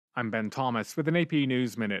I'm Ben Thomas with an AP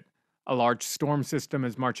News Minute. A large storm system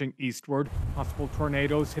is marching eastward, possible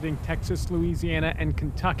tornadoes hitting Texas, Louisiana, and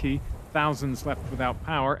Kentucky. Thousands left without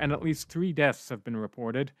power, and at least 3 deaths have been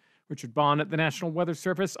reported. Richard Bond at the National Weather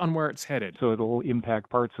Service on where it's headed. So it'll impact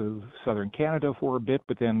parts of southern Canada for a bit,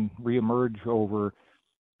 but then reemerge over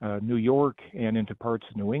New York and into parts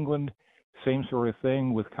of New England. Same sort of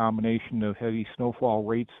thing with combination of heavy snowfall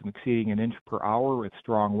rates exceeding an inch per hour with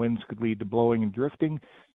strong winds could lead to blowing and drifting,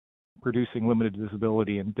 producing limited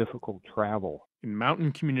visibility and difficult travel. In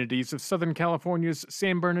mountain communities of Southern California's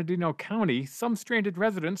San Bernardino County, some stranded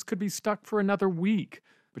residents could be stuck for another week.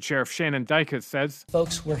 But Sheriff Shannon Dykes says,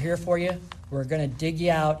 "Folks, we're here for you. We're going to dig you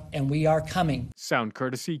out, and we are coming." Sound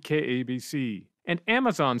courtesy KABC. And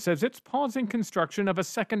Amazon says it's pausing construction of a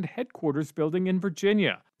second headquarters building in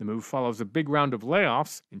Virginia. The move follows a big round of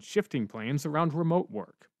layoffs and shifting plans around remote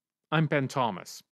work. I'm Ben Thomas.